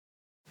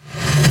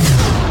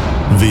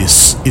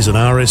This is an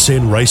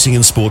RSN Racing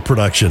and Sport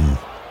production.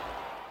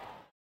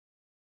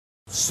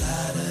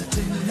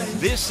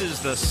 This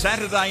is the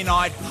Saturday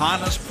Night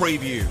Harness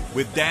Preview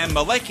with Dan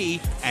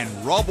Mielicki and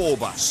Rob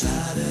Auber.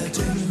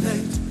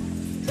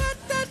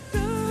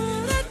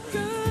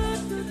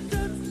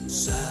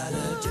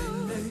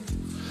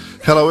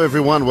 Hello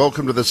everyone,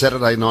 welcome to the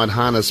Saturday Night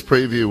Harness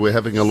Preview. We're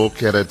having a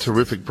look at a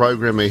terrific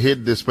program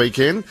ahead this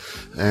weekend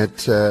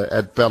at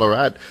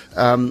Ballarat.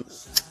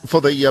 For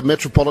the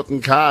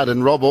Metropolitan card,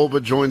 and Rob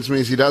Auber joins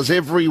me as he does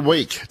every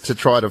week to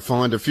try to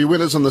find a few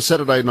winners on the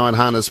Saturday Night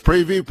Harness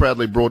Preview,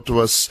 proudly brought to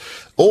us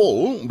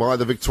all by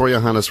the Victoria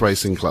Harness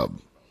Racing Club.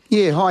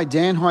 Yeah, hi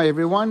Dan, hi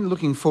everyone.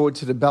 Looking forward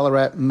to the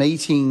Ballarat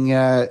meeting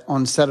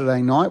on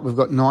Saturday night. We've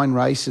got 9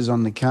 races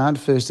on the card.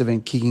 First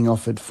event kicking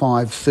off at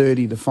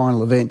 5:30, the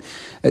final event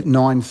at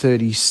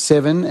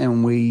 9:37,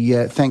 and we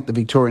thank the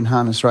Victorian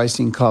Harness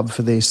Racing Club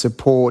for their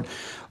support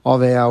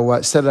of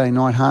our Saturday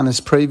Night Harness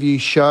Preview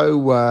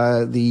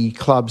show. The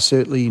club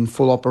certainly in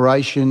full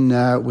operation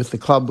with the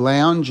club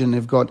lounge, and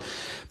they've got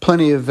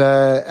plenty of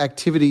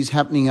activities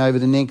happening over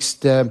the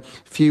next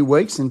few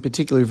weeks, and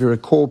particularly if you're a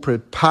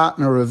corporate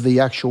partner of the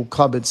actual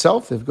club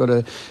itself. They've got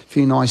a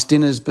few nice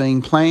dinners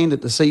being planned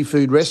at the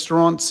seafood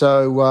restaurant,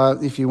 so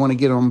if you want to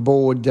get on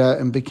board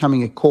and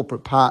becoming a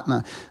corporate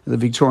partner of the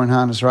Victorian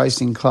Harness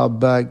Racing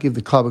Club, give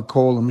the club a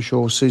call. I'm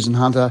sure Susan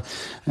Hunter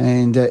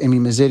and Emmy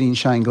Mazzetti and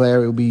Shane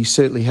Glary will be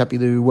certainly happy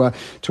to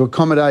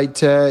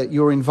accommodate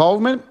your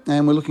involvement,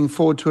 and we're looking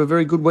forward to a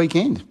very good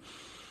weekend.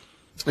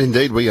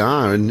 Indeed we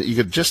are, and you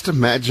could just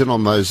imagine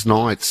on those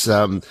nights,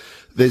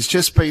 there's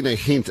just been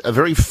a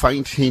very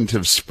faint hint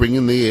of spring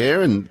in the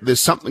air, and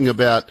there's something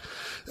about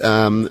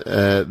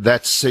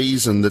that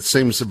season that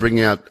seems to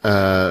bring out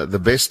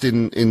the best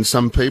in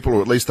some people,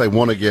 or at least they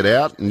want to get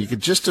out. And you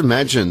could just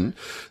imagine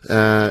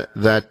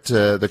that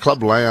the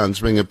club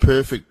lounge being a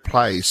perfect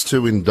place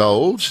to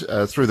indulge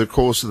through the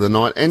course of the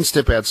night and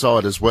step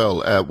outside as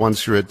well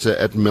once you're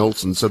at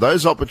Melton. So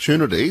those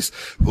opportunities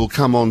will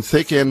come on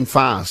thick and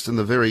fast in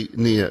the very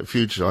near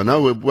future. I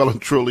know we're well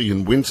and truly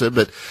in winter,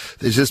 but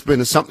there's just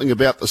been something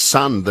about the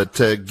sun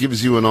that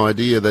gives you an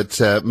idea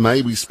that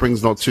maybe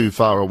spring's not too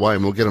far away,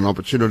 and we'll get an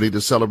opportunity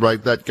to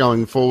celebrate that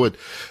going forward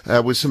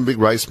with some big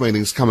race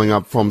meetings coming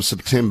up from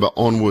September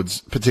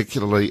onwards,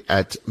 particularly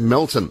at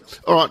Melton.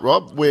 All right,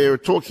 Rob, we're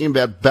talking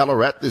about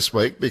Ballarat this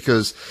week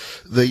because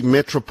the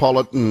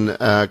Metropolitan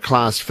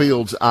class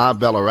fields are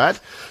Ballarat.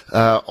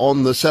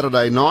 On the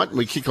Saturday night,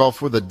 we kick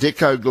off with a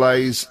Deco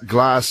Glaze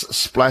Glass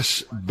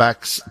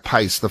Splashbacks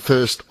Pace, the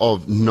first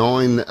of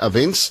 9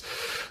 events,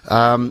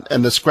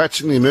 and the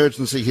scratch and the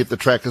emergency hit the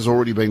track has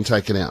already been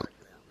taken out.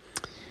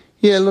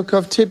 Yeah, look,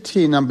 I've tipped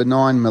here number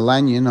 9,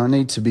 Melanion. I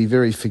need to be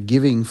very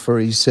forgiving for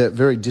his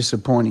very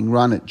disappointing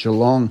run at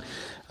Geelong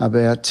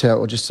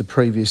or just the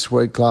previous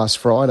week, last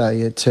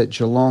Friday at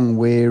Geelong,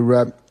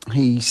 where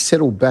he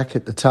settled back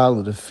at the tail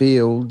of the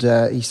field.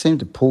 He seemed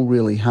to pull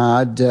really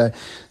hard.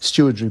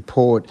 Steward's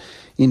report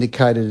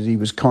indicated that he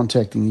was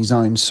contacting his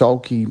own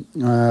sulky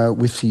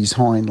with his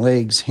hind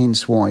legs,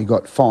 hence why he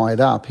got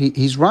fired up.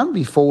 His run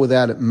before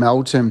that at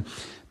Melton,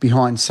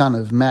 behind Son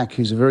of Mac,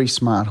 who's a very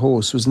smart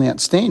horse, was an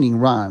outstanding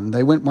run.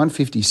 They went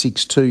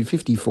 156.2,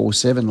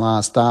 54.7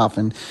 last half,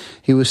 and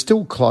he was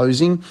still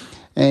closing.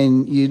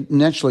 And you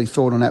naturally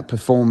thought on that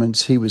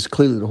performance he was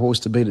clearly the horse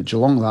to beat at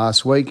Geelong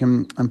last week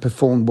and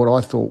performed what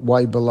I thought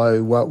way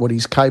below what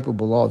he's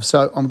capable of.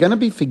 So I'm going to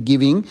be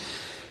forgiving.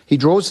 He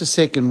draws the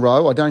second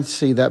row. I don't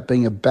see that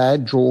being a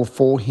bad draw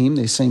for him.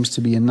 There seems to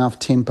be enough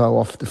tempo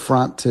off the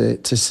front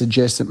to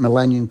suggest that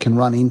Melanion can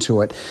run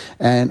into it.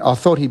 And I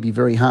thought he'd be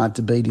very hard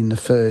to beat in the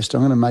first.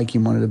 I'm going to make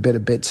him one of the better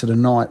bets of the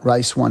night.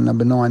 Race 1,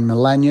 number 9,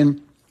 Melanion.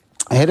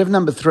 Ahead of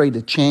number 3,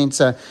 the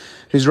Chancer,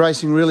 who's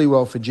racing really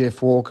well for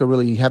Jeff Walker.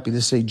 Really happy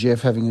to see Jeff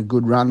having a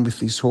good run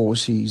with this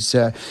horse. He's,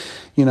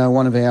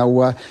 one of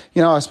our,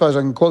 I suppose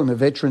I can call him a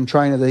veteran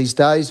trainer these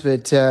days,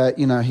 but,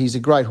 he's a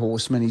great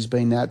horseman. He's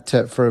been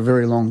that for a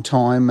very long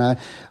time.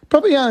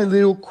 Probably only a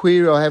little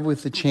query I have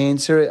with the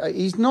Chancer.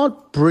 He's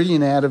not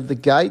brilliant out of the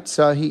gate,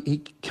 so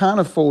he can't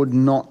afford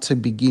not to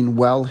begin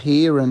well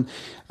here. And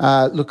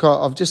look,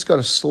 I've just got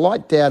a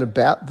slight doubt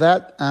about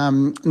that.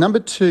 Number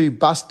 2,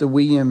 Buster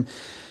William.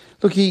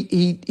 Look,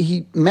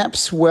 he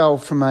maps well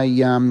from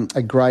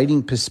a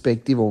grading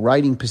perspective or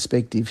rating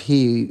perspective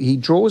here. He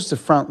draws the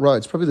front row.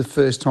 It's probably the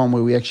first time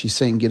where we actually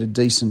see him get a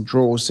decent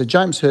draw. So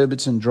James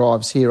Herbertson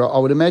drives here. I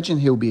would imagine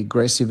he'll be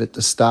aggressive at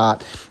the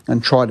start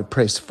and try to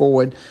press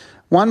forward.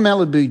 1,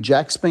 Malibu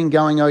Jack's been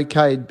going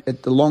okay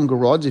at the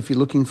longer odds if you're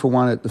looking for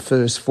one at the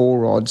first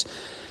 4 odds.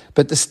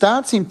 But the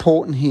start's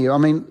important here. I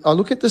mean, I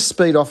look at the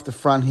speed off the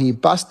front here.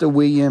 Buster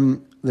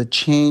William, the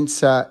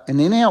Chancer, and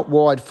then out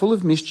wide, Full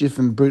of Mischief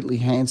and Brutally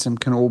Handsome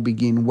can all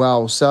begin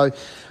well. So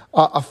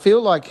I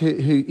feel like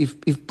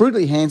if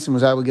Brutally Handsome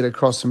was able to get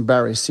across from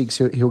barrier 6,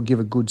 he'll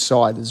give a good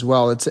side as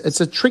well.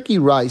 It's a tricky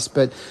race,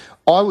 but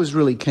I was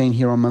really keen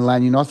here on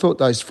Melanion. I thought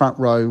those front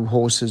row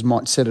horses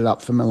might set it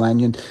up for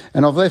Melanion.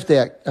 And I've left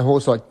out a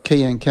horse like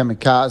Kian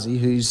Kamikaze,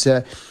 who's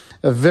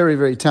a very,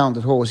 very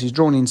talented horse. He's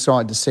drawn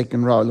inside the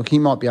second row. Look, he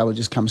might be able to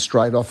just come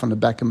straight off on the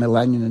back of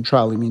Melanion and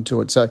trail him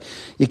into it. So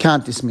you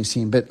can't dismiss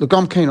him. But look,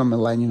 I'm keen on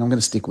Melanion. I'm going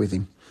to stick with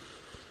him.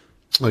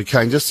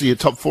 Okay, and just to your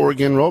top four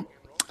again, Rob.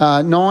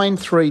 9,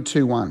 3,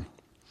 2, 1.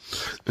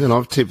 And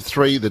I've tipped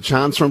 3, the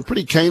Chancer. I'm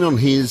pretty keen on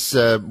his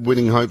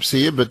winning hopes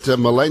here, but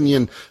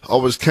Melanion I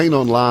was keen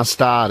on last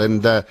start,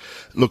 and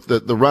look,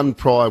 the run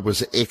prior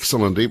was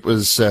excellent. It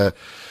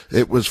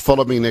was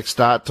follow me next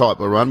start type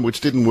of run,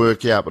 which didn't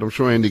work out, but I'm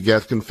sure Andy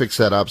Gath can fix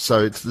that up,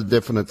 so it's the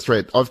definite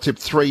threat. I've tipped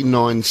 3,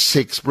 9,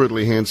 6,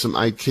 Brutally Handsome,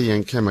 8,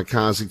 Kian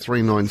Kamikaze,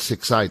 3, 9,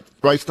 6, 8.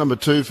 Race number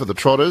 2 for the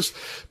Trotters,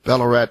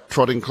 Ballarat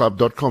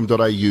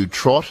trottingclub.com.au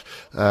trot.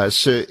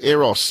 Sir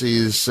Eros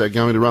is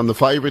going to run the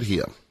favourite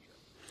here.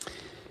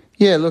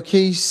 Yeah, look,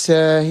 he was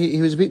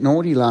a bit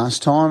naughty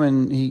last time,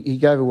 and he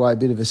gave away a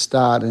bit of a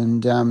start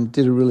and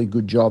did a really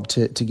good job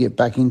to get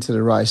back into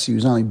the race. He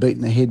was only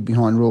beaten ahead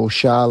behind Royal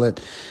Charlotte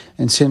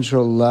and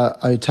Central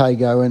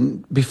Otago,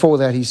 and before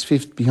that he's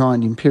 5th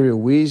behind Imperial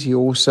Whiz. He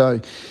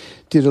also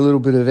did a little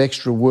bit of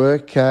extra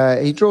work.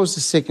 He draws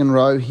the second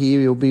row here.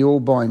 He'll be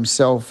all by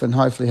himself and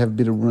hopefully have a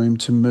bit of room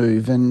to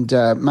move. And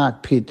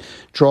Mark Pitt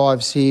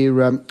drives here.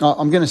 I'm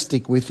going to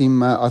stick with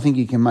him. I think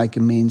he can make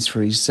amends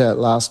for his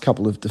last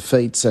couple of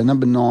defeats. So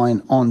number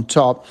 9 on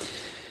top.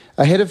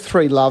 Ahead of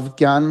 3, Love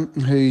Gun,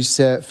 who's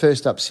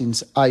first up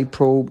since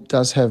April,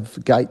 does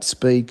have gate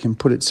speed, can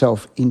put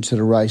itself into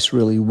the race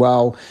really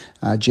well.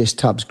 Jess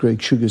Tubbs,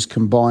 Greek Sugars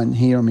combined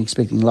here. I'm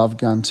expecting Love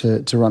Gun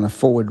to run a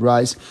forward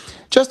race.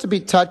 Just a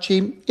bit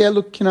touchy. Yeah,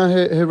 look,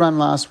 her run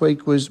last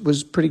week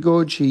was pretty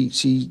good.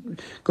 She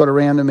got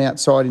around him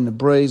outside in the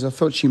breeze. I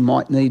thought she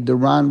might need the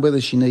run.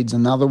 Whether she needs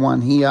another one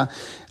here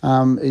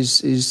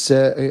is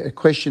a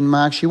question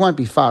mark. She won't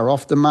be far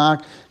off the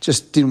mark.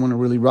 Just didn't want to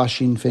really rush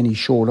in for any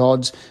short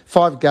odds.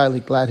 5,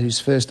 Gaelic Lad, who's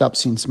first up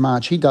since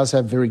March. He does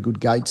have very good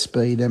gate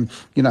speed, and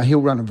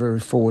he'll run a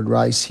very forward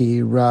race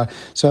here.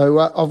 So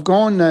I've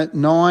gone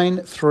 9,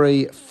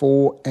 3,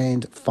 4,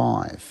 and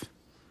 5.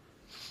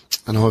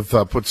 And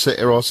I've put Sir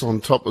Eros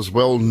on top as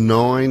well,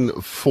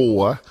 9,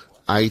 4,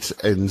 8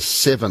 and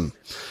 7.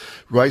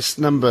 Race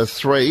number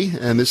 3,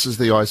 and this is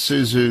the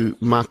Isuzu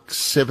Muck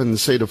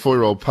 7-seater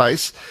 4-year-old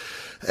pace.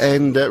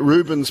 And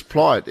Ruben's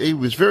Plight, he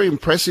was very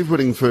impressive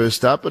winning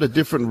first up, but a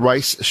different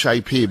race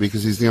shape here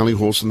because he's the only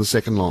horse in the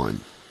second line.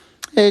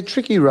 Yeah,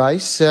 tricky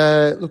race.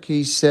 Look,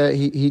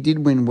 he did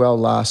win well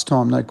last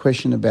time, no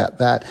question about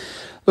that.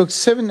 Look,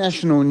 7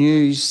 National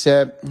News,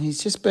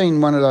 he's just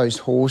been one of those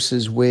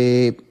horses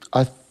where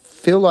I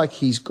feel like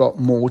he's got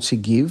more to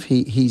give.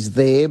 He's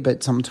there,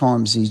 but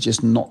sometimes he's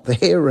just not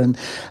there. And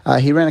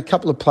he ran a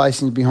couple of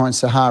placings behind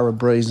Sahara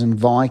Breeze and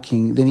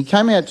Viking. Then he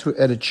came out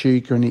at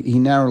Echuca and he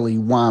narrowly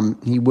won.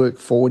 He worked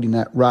forward in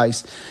that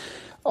race.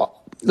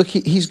 Look,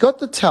 he's got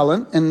the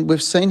talent, and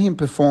we've seen him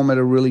perform at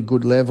a really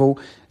good level.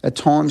 At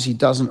times he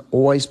doesn't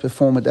always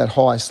perform at that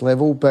highest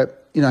level, but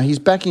he's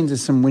back into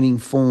some winning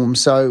form,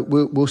 so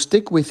we'll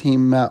stick with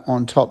him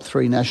on top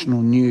 3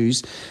 National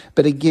News.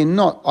 But again,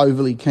 not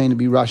overly keen to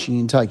be rushing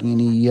in, taking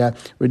any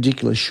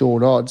ridiculous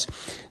short odds.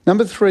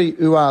 Number 3,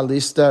 Uar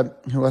Lister,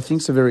 who I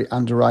think is a very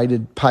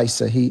underrated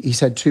pacer. He's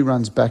had 2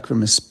 runs back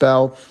from a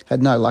spell,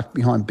 had no luck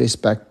behind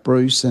Best Back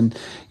Bruce, and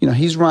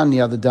his run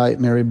the other day at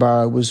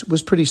Maryborough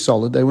was pretty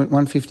solid. They went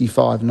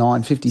 155.9,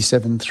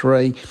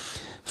 57.3.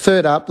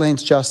 Third up,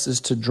 Lance Justice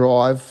to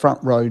drive,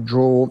 front row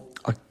draw.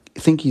 I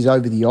think he's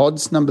over the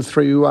odds. Number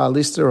 3, Uar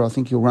Lister, I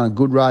think he'll run a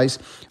good race.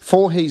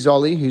 4, He's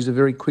Ollie, who's a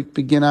very quick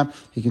beginner.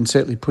 He can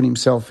certainly put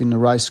himself in the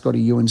race. Scotty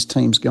Ewan's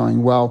team's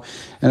going well.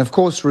 And of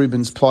course,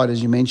 Ruben's Plight,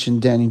 as you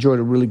mentioned, Dan, enjoyed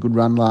a really good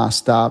run last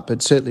start,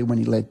 but certainly when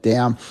he let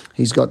down,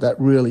 he's got that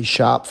really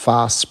sharp,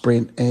 fast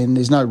sprint, and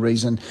there's no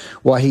reason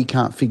why he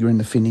can't figure in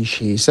the finish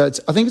here. So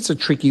I think it's a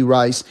tricky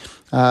race.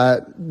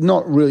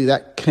 Not really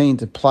that keen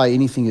to play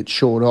anything at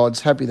short odds.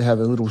 Happy to have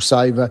a little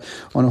saver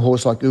on a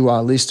horse like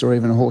Uar List or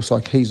even a horse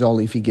like He's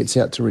Ollie if he gets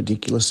out to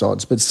ridiculous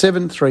odds. But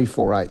 7, 3,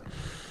 4, 8.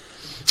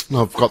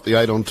 I've got the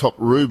 8 on top,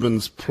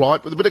 Ruben's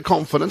Plight, with a bit of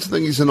confidence. I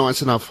think he's a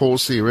nice enough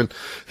horse here, and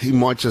he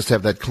might just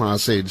have that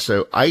class edge.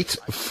 So 8,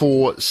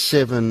 4,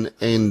 7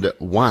 and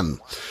 1.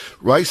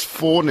 Race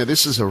 4, now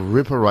this is a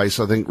ripper race,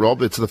 I think,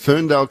 Rob. It's the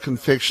Ferndale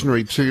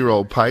Confectionery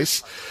 2-year-old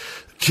pace.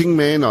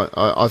 Kingman,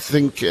 I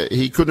think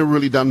he couldn't have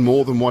really done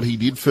more than what he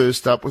did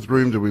first up, with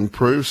room to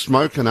improve.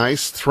 Smoke and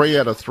Ace, 3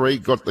 out of 3,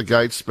 got the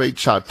gate speed.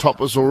 Chart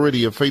Topper's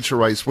already a feature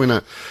race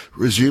winner,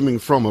 resuming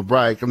from a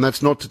break, and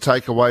that's not to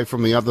take away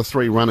from the other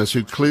 3 runners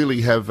who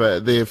clearly have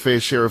their fair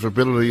share of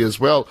ability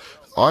as well.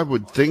 I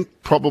would think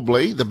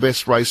probably the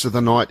best race of the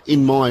night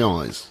in my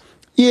eyes.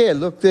 Yeah,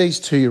 look, these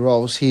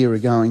 2-year-olds here are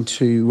going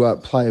to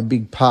play a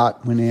big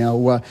part when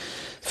our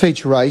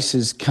feature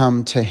races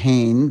come to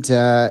hand,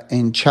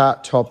 and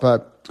Chart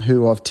Topper,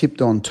 who I've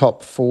tipped on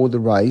top for the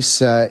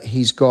race,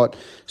 he's got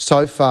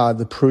so far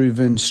the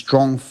proven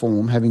strong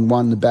form, having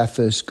won the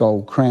Bathurst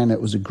Gold Crown. It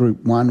was a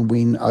Group 1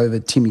 win over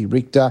Timmy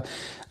Richter.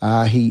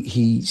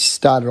 He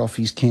started off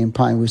his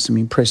campaign with some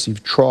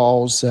impressive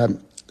trials. A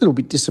little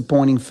bit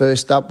disappointing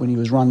first up when he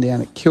was run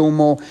down at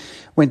Kilmore.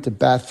 went to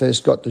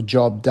Bathurst, got the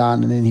job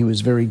done, and then he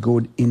was very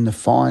good in the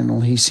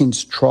final. He's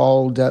since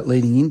trialled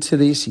leading into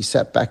this. He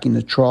sat back in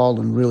the trial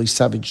and really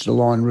savaged the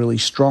line really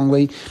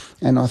strongly.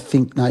 And I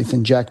think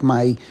Nathan Jack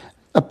may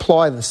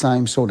apply the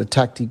same sort of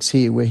tactics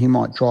here, where he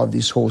might drive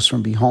this horse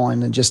from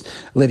behind and just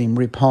let him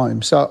rip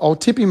home. So I'll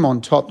tip him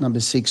on top, number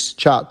 6,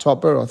 Chart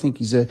Topper. I think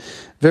he's a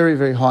very,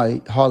 very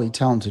highly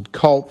talented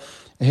colt.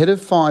 Ahead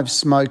of 5,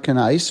 Smoke and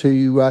Ace,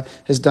 who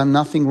has done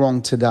nothing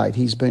wrong to date.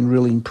 He's been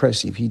really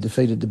impressive. He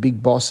defeated the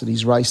big boss at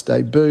his race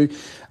debut,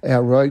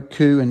 our Road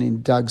Coup, and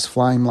in Doug's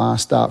Flame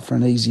last start for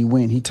an easy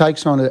win. He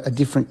takes on a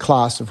different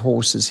class of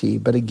horses here,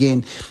 but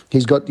again,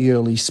 he's got the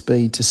early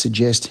speed to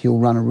suggest he'll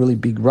run a really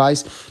big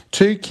race.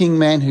 2,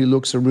 Kingman, who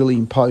looks a really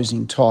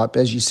imposing type.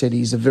 As you said,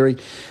 he's a very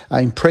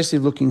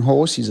impressive-looking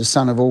horse. He's a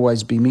son of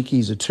Always Be Mickey.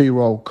 He's a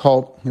 2-year-old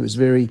colt. He was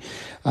very...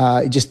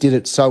 he just did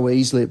it so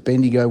easily at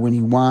Bendigo when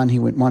he won. He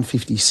went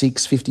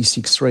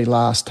 156.3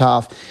 last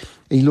half.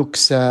 He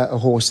looks a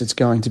horse that's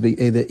going to be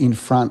either in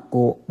front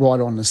or right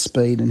on the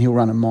speed, and he'll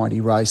run a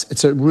mighty race.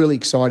 It's a really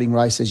exciting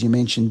race, as you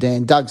mentioned,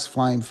 Dan. Doug's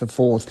Flame for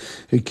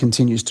 4th, who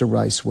continues to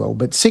race well.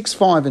 But 6,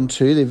 5 and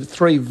 2, they're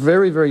 3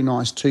 very, very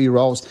nice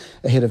 2-year-olds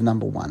ahead of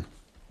number 1.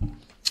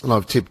 And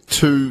I've tipped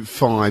 2,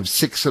 5,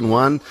 6 and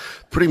 1,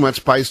 pretty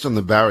much based on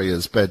the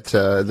barriers, but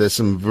there's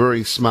some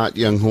very smart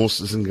young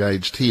horses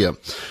engaged here.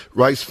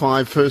 Race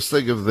 5, first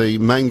leg of the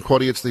main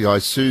quaddie, it's the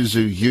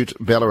Isuzu Ute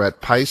Ballarat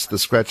Pace. The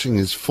scratching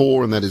is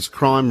 4, and that is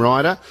Crime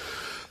Rider.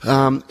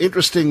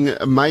 Interesting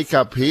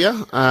make-up here.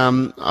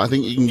 I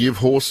think you can give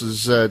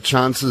horses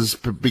chances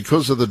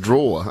because of the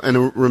draw.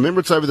 And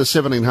remember, it's over the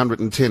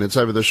 1710, it's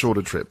over the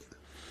shorter trip.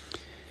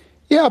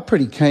 Yeah,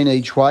 pretty keen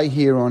each way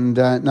here on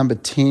number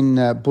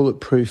 10,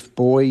 Bulletproof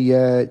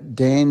Boy.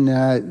 Dan,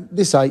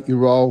 this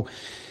 8-year-old,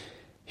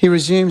 he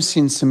resumed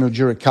since the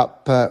Mildura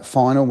Cup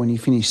final when he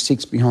finished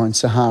 6th behind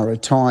Sahara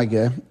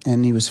Tiger,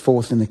 and he was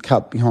 4th in the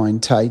Cup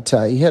behind Tay.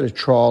 He had a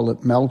trial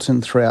at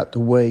Melton throughout the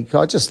week.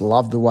 I just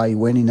loved the way he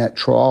went in that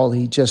trial.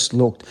 He just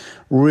looked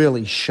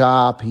really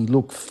sharp. He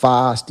looked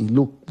fast. He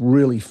looked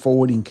really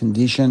forward in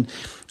condition.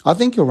 I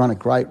think he'll run a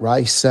great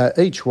race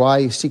each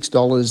way,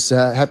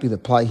 $6. Happy to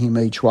play him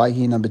each way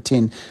here. Number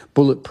 10,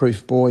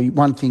 Bulletproof Boy.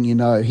 One thing you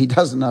know, he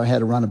doesn't know how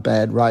to run a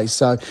bad race,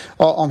 so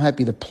I'm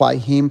happy to play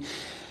him.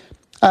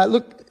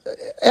 Look,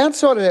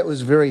 outside of that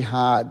was very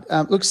hard.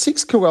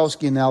 6,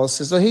 Kowalski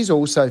Analysis. So he's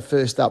also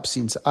first up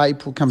since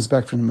April. Comes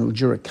back from the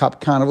Mildura Cup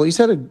Carnival. He's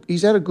had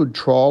a good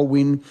trial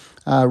win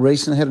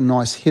recently. Had a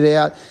nice hit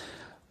out.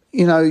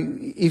 You know,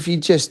 if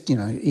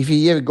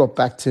he ever got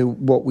back to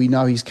what we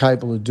know he's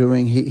capable of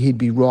doing, he'd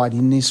be right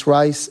in this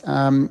race.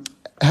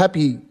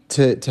 Happy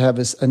to have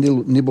a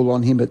little nibble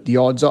on him at the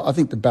odds. I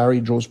think the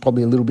barrier draw is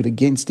probably a little bit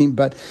against him,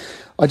 but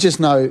I just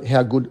know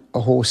how good a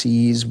horse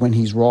he is when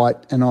he's right,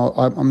 and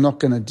I'm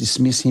not going to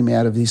dismiss him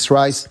out of this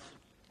race.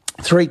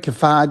 3,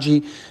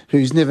 Kafaji,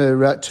 who's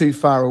never too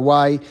far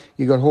away.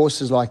 You've got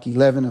horses like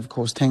 11, of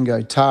course,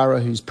 Tango Tara,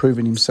 who's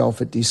proven himself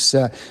at this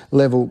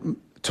level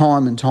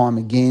time and time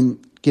again.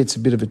 Gets a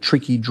bit of a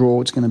tricky draw.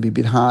 It's going to be a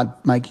bit hard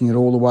making it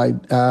all the way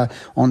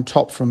on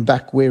top from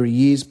back where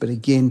he is. But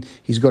again,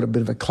 he's got a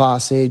bit of a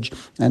class edge.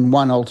 And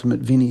 1, Ultimate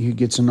Vinny, who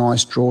gets a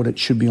nice draw that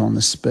should be on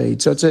the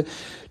speed. So it's a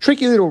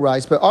tricky little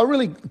race, but I'm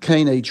really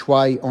keen each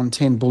way on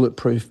 10,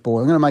 Bulletproof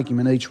Boy. I'm going to make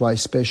him an each way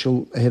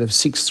special ahead of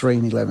 6, 3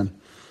 and 11.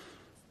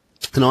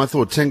 And I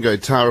thought Tango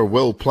Tara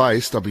well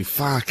placed. I'd be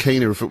far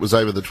keener if it was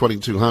over the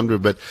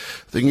 2200, but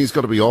I think he's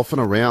got to be off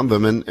and around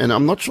them. And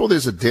I'm not sure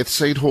there's a death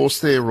seat horse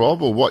there,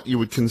 Rob, or what you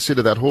would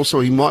consider that horse.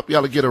 Or he might be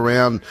able to get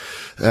around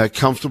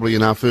comfortably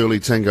enough early,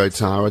 Tango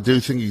Tara. I do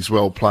think he's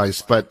well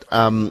placed, but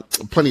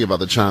plenty of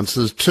other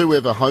chances. 2,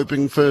 Ever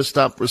Hoping, first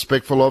up,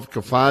 Respectful of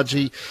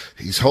Kafaji.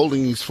 He's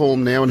holding his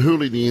form now, and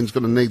Hooligan's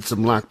going to need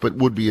some luck, but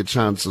would be a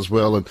chance as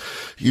well. And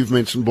you've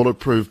mentioned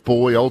Bulletproof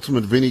Boy.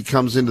 Ultimate Vinny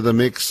comes into the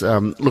mix.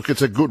 Look,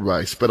 it's a good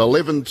race. But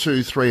 11,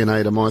 2, 3 and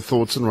 8 are my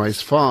thoughts in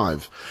race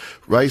 5.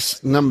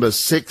 Race number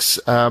 6.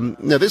 Now,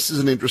 this is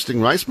an interesting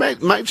race.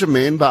 Major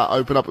Manbar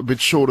opened up a bit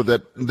shorter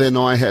than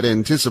I had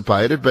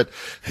anticipated, but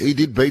he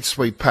did beat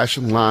Sweet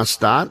Passion last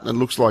start. It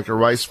looks like a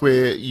race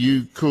where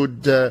you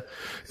could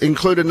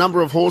include a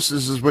number of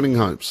horses as winning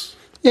hopes.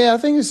 Yeah, I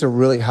think it's a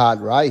really hard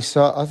race.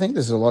 I think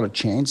there's a lot of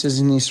chances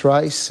in this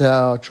race.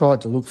 I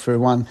tried to look for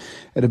one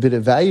at a bit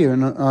of value,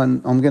 and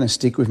I'm going to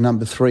stick with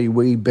number 3,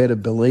 We Better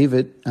Believe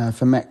It,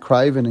 for Matt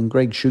Craven, and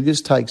Greg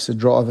Sugars takes the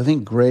drive. I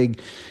think Greg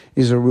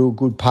is a real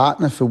good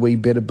partner for We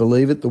Better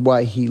Believe It, the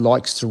way he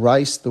likes to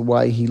race, the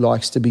way he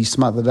likes to be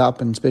smothered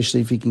up, and especially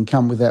if he can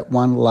come with that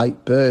one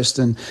late burst.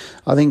 And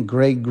I think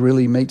Greg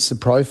really meets the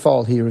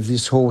profile here of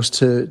this horse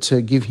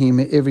to give him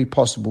every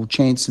possible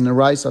chance in the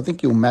race. I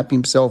think he'll map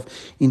himself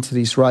into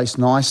this race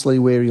nicely,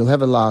 where he'll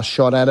have a last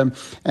shot at him.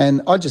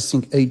 And I just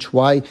think each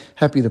way,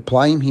 happy to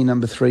play him here,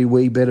 number 3,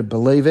 We Better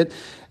Believe It.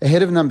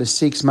 Ahead of number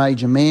 6,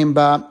 Major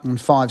Manbar, and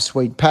 5,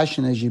 Sweet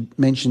Passion. As you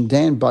mentioned,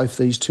 Dan, both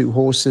these two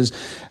horses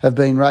have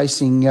been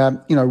racing,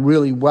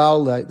 really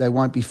well. They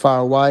won't be far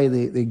away.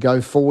 They're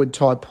go-forward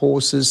type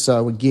horses.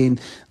 So, again,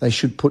 they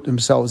should put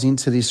themselves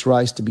into this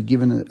race to be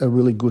given a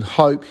really good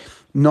hope.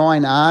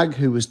 9 Arg,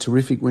 who was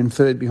terrific when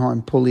third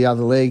behind Pull the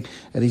Other Leg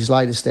at his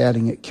latest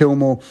outing at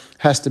Kilmore,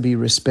 has to be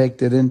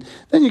respected. And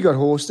then you've got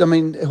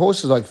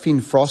horses like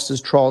Finn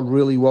Froster's trialled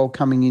really well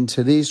coming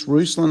into this.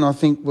 Ruslan, I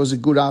think, was a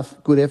good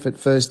effort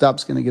first up.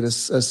 It's going to get a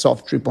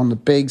soft trip on the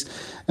pegs.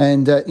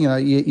 And,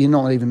 you're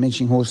not even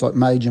mentioning horses like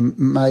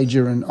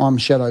Major and I'm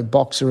Shadow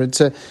Boxer.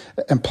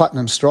 And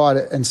Platinum Stride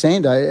and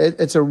Sanday.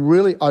 It's a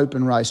really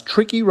open race.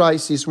 Tricky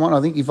race, this one.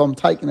 I think if I'm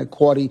taking a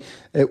quaddie,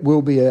 it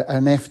will be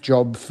an F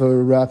job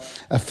for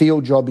a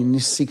field job in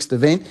this sixth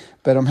event.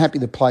 But I'm happy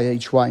to play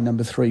each way.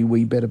 Number 3,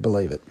 We Better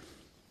Believe It.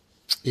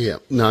 Yeah,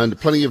 no,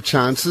 plenty of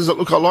chances.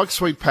 Look, I like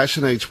Sweet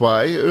Passion each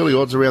way. Early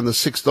odds around the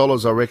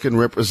 $6, I reckon,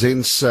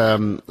 represents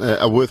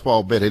a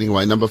worthwhile bet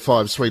anyway. Number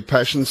 5, Sweet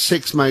Passion.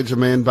 6, Major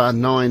Man Bar.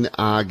 9,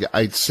 Arg.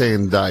 8,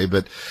 Sanday.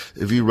 But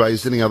if you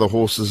raised any other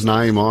horse's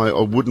name, I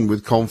wouldn't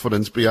with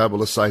confidence be able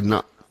to say,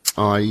 no,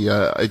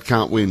 it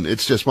can't win.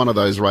 It's just one of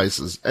those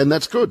races, and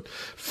that's good.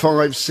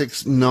 5,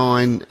 6,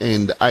 9,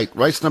 and 8.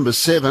 Race number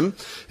 7.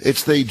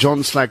 It's the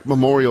John Slack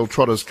Memorial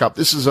Trotters Cup.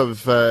 This is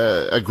of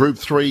a Group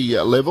 3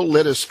 level.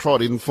 Let Us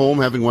Trot in form,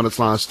 having won its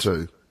last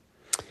 2.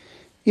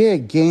 Yeah,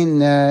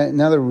 again,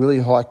 another really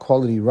high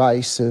quality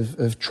race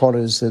of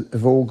trotters that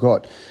have all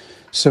got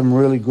some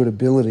really good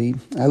ability.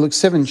 Look,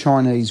 7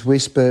 Chinese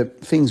Whisper,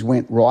 things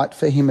went right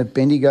for him at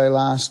Bendigo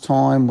last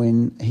time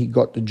when he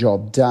got the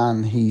job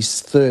done.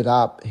 He's third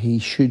up. He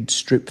should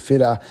strip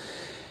fitter.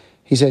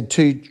 He's had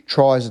 2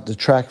 tries at the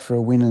track for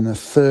a win and a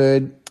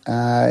third.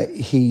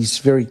 He's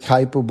very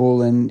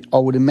capable, and I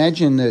would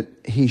imagine that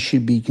he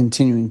should be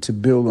continuing to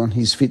build on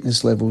his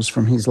fitness levels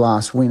from his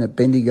last win at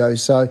Bendigo.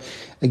 So,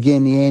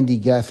 again, the Andy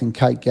Gath and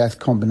Kate Gath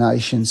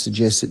combination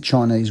suggests that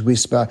Chinese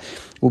Whisper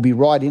will be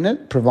right in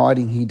it,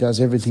 providing he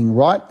does everything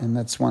right, and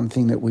that's one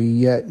thing that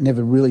we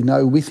never really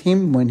know with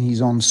him. When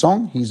he's on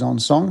song,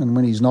 and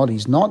when he's not,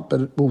 he's not,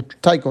 but we'll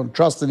take on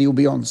trust that he'll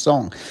be on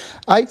song.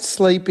 8,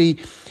 Sleepy.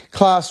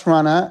 Class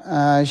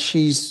runner,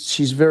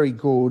 she's very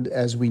good,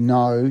 as we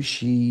know.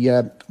 She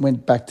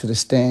went back to the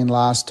stand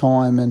last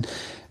time and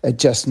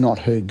just not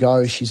her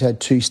go. She's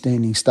had 2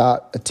 standing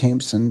start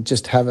attempts and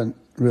just haven't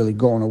really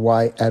gone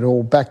away at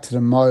all. Back to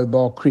the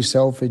mobile. Chris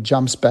Elford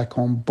jumps back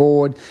on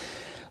board.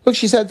 Look,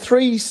 she's had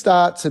 3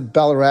 starts at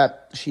Ballarat.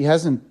 She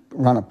hasn't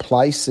run a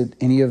place at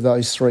any of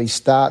those 3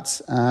 starts.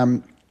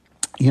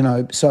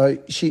 So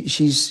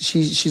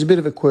she's a bit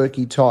of a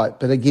quirky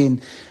type. But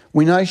again,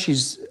 we know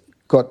she's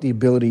got the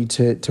ability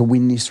to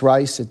win this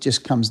race. It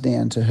just comes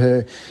down to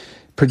her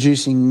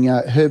producing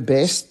her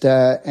best.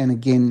 And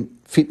again,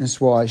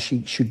 fitness-wise,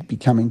 she should be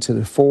coming to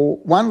the fore.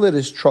 1 Let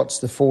Us Trot's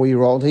the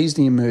 4-year-old. He's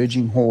the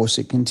emerging horse.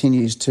 It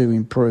continues to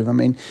improve. I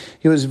mean,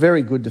 he was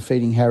very good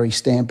defeating Harry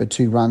Stamper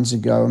 2 runs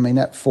ago. I mean,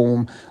 that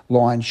form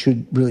line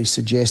should really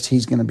suggest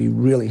he's going to be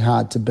really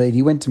hard to beat.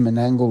 He went to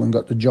Menangle and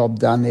got the job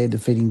done there,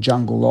 defeating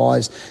Jungle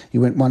Lies. He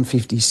went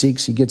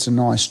 156. He gets a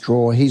nice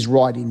draw. He's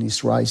right in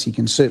this race. He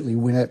can certainly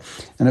win it.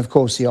 And, of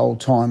course, the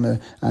old-timer,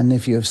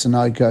 nephew of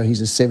Sunoco,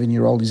 he's a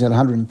 7-year-old. He's had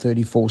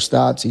 134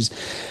 starts. He's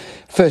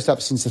first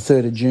up since the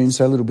 3rd of June,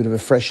 so a little bit of a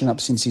freshen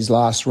up since his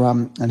last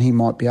run, and he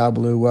might be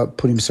able to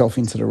put himself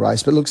into the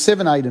race. But look,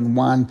 7, 8 and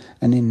 1,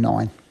 and then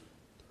 9.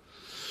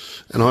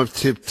 And I've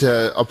tipped,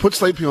 I put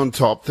Sleepy on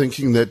top,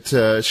 thinking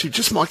that she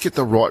just might get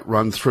the right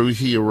run through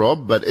here,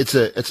 Rob. But it's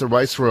a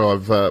race where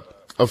I've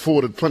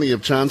afforded plenty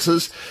of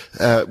chances.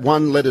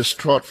 1 Let Us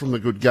Trot from the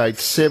good gate.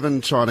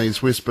 7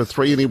 Chinese Whisper.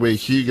 3 Anywhere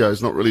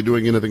Hugo's not really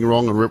doing anything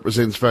wrong and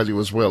represents value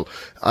as well.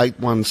 8,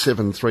 1,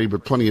 7, 3,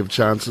 but plenty of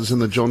chances in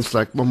the John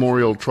Slack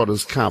Memorial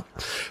Trotters Cup.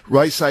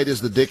 Race 8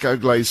 is the Deco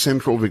Glaze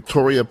Central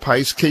Victoria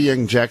Pace.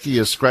 Kiyang Jackie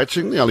is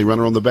scratching. The only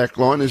runner on the back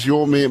line is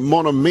your mare,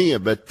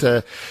 Monomia,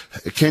 but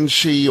can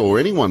she, or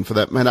anyone for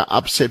that matter,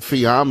 upset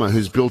Fiamma,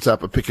 who's built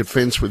up a picket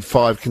fence with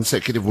 5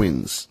 consecutive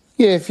wins?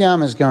 Yeah,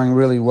 Fiamma's going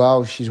really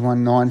well. She's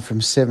won 9 from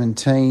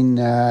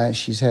 17.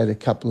 She's had a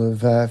couple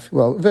of,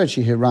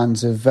 virtually her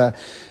runs have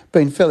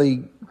been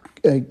fairly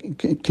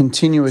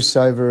continuous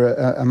over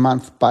a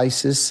month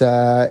basis,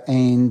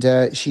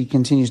 and she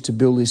continues to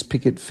build this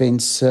picket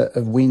fence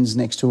of wins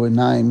next to her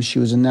name. She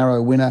was a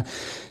narrow winner,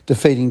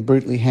 defeating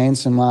Brutally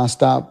Handsome last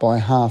start by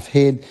half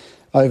head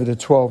over to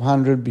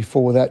 1200.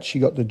 Before that, she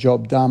got the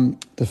job done,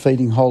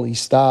 defeating Holy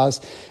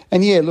Stars.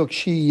 And yeah, look,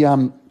 she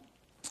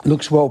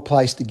looks well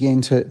placed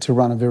again to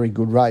run a very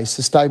good race.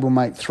 The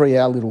stablemate 3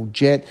 Our Little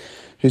Jet,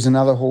 who's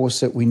another horse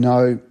that we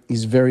know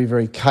is very,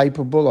 very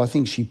capable. I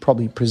think she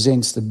probably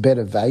presents the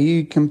better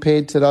value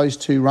compared to those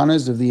 2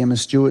 runners of the Emma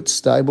Stewart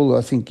stable.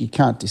 I think you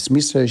can't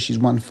dismiss her. She's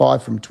won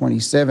 5 from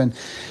 27.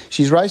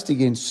 She's raced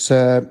against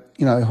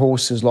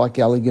horses like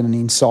Elegant and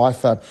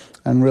Encipher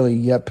and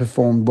really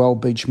performed well,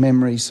 Beach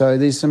Memory. So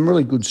there's some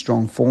really good,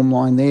 strong form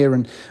line there,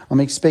 and I'm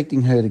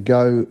expecting her to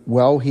go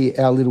well here.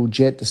 Our Little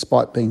Jet,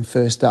 despite being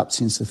first up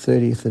since the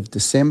 30th of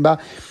December.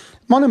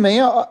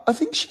 Monomia, I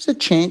think she's a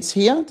chance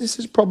here. This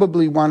is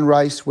probably one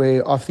race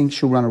where I think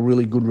she'll run a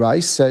really good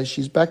race. So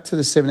she's back to the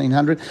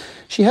 1700.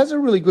 She has a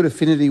really good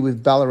affinity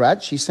with Ballarat.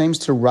 She seems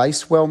to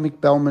race well.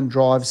 Mick Bellman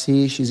drives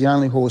here. She's the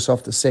only horse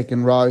off the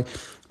second row.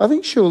 I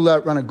think she'll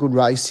run a good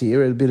race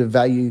here at a bit of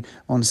value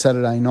on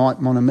Saturday night.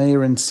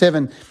 Monomia, and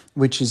 7,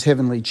 which is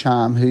Heavenly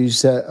Charm,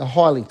 who's a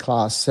highly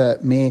classed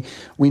mare.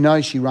 We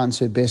know she runs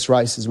her best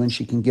races when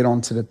she can get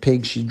onto the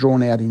peg. She's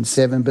drawn out in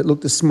 7, but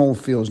look, the small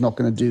field's not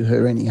going to do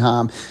her any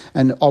harm,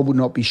 and I would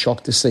not be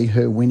shocked to see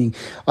her winning.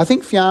 I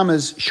think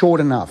Fiamma's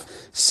short enough.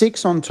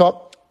 6 on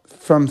top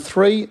from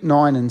 3,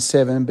 9 and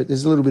 7, but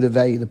there's a little bit of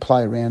value to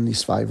play around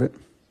this favourite.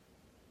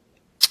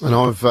 And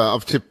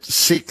I've tipped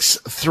 6,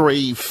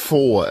 3,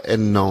 4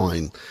 and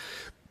 9.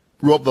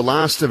 Rob, the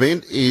last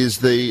event is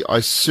the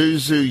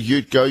Isuzu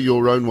Ute Go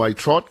Your Own Way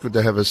Trot. Good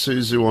to have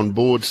Isuzu on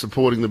board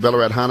supporting the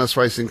Ballarat Harness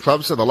Racing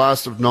Club. So the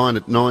last of 9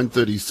 at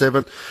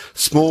 9:37.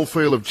 Small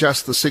field of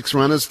just the 6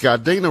 runners.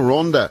 Gardena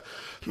Ronda.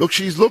 Look,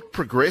 she's looked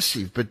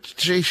progressive, but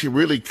gee, she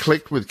really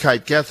clicked with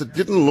Kate Gath. It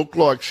didn't look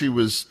like she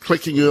was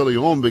clicking early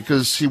on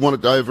because she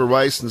wanted to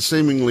over-race and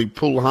seemingly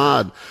pull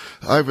hard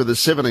over the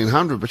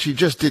 1700, but she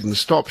just didn't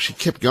stop. She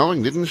kept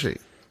going, didn't she?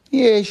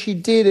 Yeah, she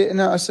did it,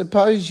 and I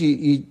suppose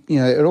you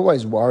know it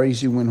always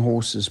worries you when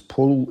horses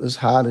pull as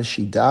hard as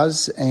she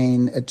does,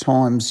 and at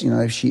times, you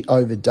know, if she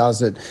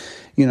overdoes it,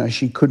 you know,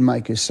 she could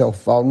make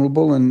herself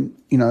vulnerable. And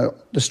you know,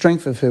 the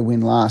strength of her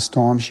win last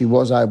time, she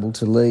was able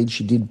to lead.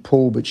 She did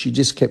pull, but she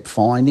just kept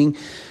finding.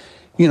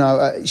 You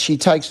know, she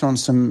takes on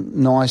some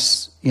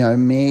nice, you know,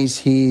 mares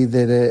here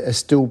that are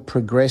still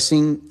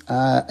progressing.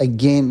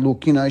 Again,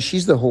 look, you know,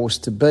 she's the horse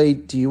to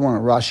beat. Do you want to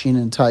rush in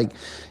and take,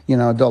 you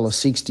know,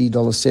 $1.60,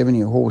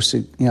 $1.70 a horse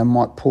that, you know,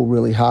 might pull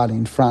really hard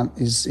in front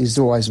is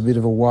always a bit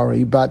of a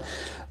worry. But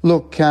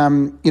look,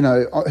 you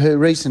know, her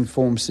recent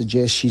form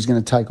suggests she's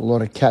going to take a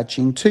lot of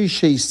catching. 2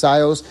 She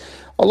Sails.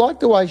 I like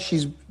the way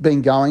she's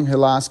been going her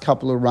last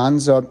couple of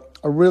runs. I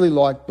really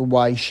like the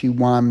way she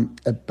won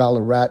at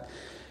Ballarat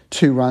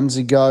 2 runs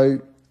ago.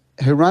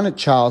 Her run at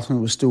Charlton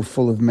was still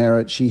full of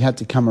merit. She had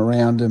to come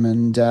around him,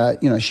 and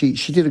you know, she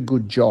did a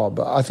good job.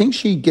 I think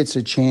she gets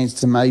a chance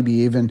to maybe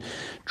even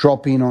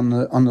drop in on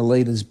the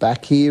leader's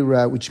back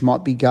here, which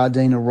might be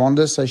Gardena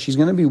Ronda. So she's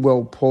going to be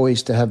well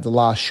poised to have the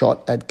last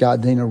shot at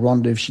Gardena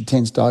Ronda if she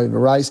tends to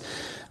over-race.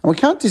 And we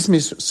can't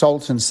dismiss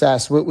Sultan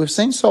Sass. We've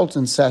seen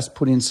Sultan Sass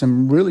put in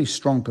some really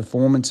strong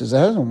performances. It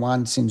hasn't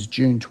won since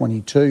June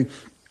 22.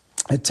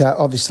 It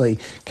obviously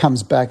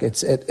comes back.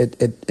 It's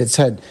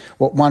had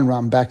one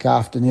run back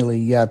after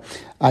nearly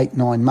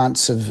 8-9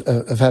 months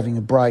of having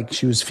a break.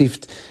 She was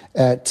 5th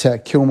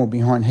at Kilmore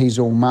behind He's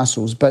All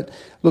Muscles. But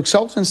look,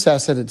 Sultan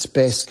Sass at its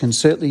best can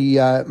certainly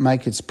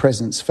make its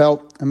presence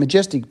felt. A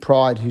Majestic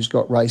Pride, who's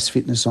got race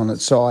fitness on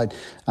its side,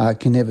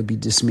 can never be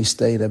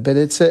dismissed either. But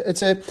it's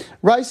a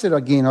race that,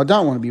 again, I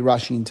don't want to be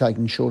rushing and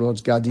taking short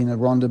odds Gardena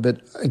Ronda, but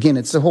again,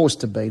 it's the horse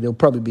to beat. It'll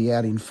probably be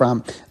out in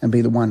front and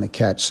be the one to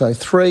catch. So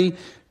 3,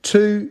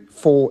 2,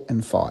 4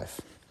 and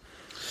 5.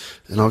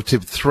 And I've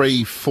tipped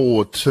 3,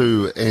 4,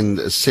 2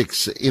 and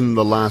 6 in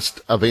the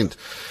last event.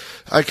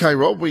 Okay,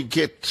 Rob, we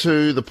get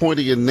to the point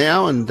again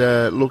now and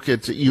look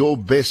at your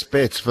best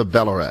bets for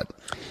Ballarat.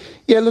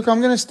 Yeah, look,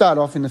 I'm going to start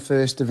off in the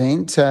first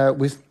event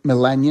with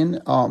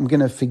Mielicki. I'm going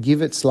to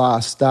forgive its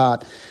last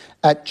start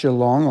at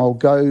Geelong. I'll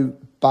go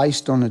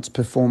based on its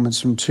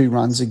performance from 2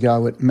 runs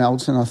ago at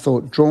Melton. I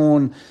thought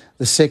drawn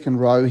the second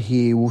row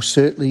here will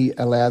certainly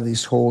allow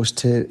this horse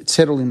to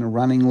settle in the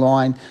running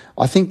line.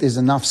 I think there's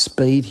enough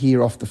speed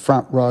here off the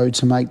front row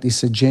to make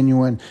this a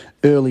genuine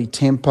early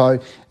tempo.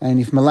 And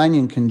if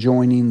Mielicki can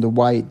join in the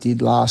way it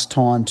did last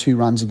time, 2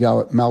 runs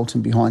ago at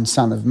Melton behind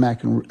Son of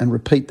Mac and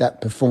repeat that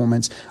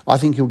performance, I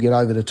think he'll get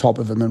over the top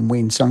of him and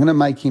win. So I'm going to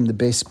make him the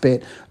best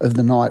bet of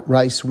the night.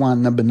 Race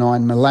 1, number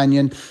 9,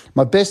 Mielicki.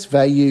 My best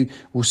value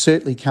will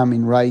certainly come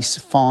in race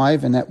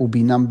 5, and that will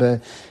be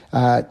number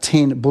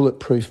 10,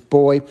 Bulletproof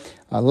Boy.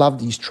 I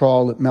loved his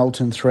trial at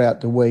Melton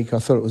throughout the week. I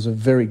thought it was a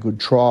very good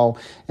trial.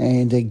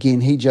 And again,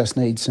 he just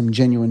needs some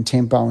genuine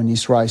tempo in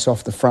this race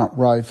off the front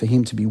row for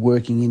him to be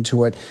working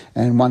into it.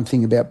 And one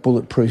thing about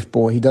Bulletproof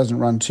Boy, he doesn't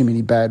run too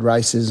many bad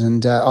races.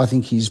 And I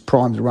think he's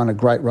primed to run a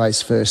great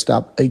race first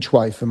up. Each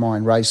way for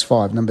mine, race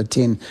 5, number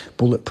 10,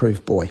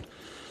 Bulletproof Boy.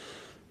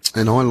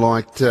 And I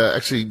liked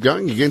actually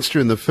going against you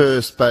in the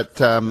first,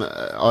 but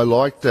I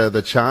liked the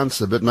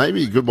Chancer. But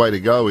maybe a good way to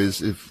go is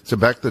to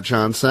back the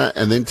Chancer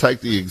and then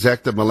take the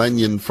exacta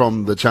Mielicki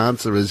from the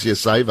Chancer as your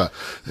saver,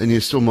 and you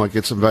still might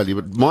get some value.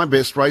 But my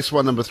best, race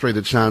 1, number 3,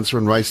 the Chancer,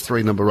 and race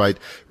 3, number 8,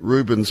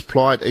 Ruben's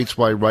Plight. Each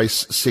way,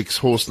 race 6,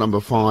 horse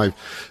number 5,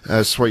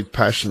 Sweet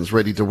Passions,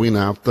 ready to win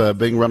after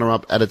being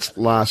runner-up at its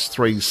last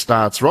 3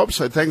 starts. Rob,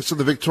 so thanks to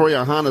the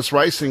Victoria Harness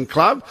Racing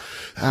Club.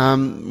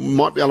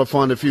 Might be able to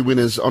find a few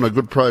winners on a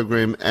good program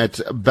at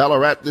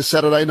Ballarat this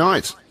Saturday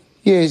night.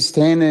 Yes,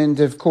 Stan, and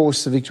of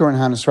course the Victorian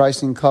Harness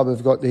Racing Club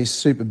have got their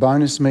super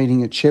bonus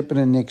meeting at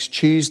Shepparton next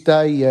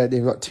Tuesday.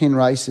 They've got 10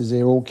 races.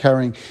 They're all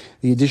carrying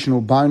the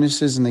additional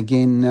bonuses. And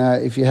again,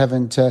 if you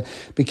haven't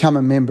become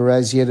a member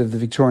as yet of the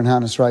Victorian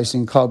Harness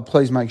Racing Club,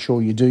 please make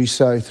sure you do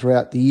so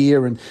throughout the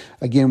year. And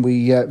again,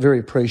 we are very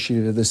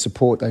appreciative of the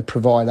support they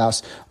provide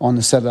us on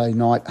the Saturday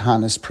night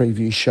harness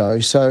preview show.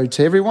 So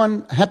to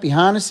everyone, happy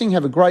harnessing,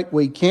 have a great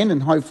weekend,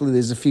 and hopefully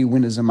there's a few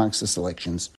winners amongst the selections.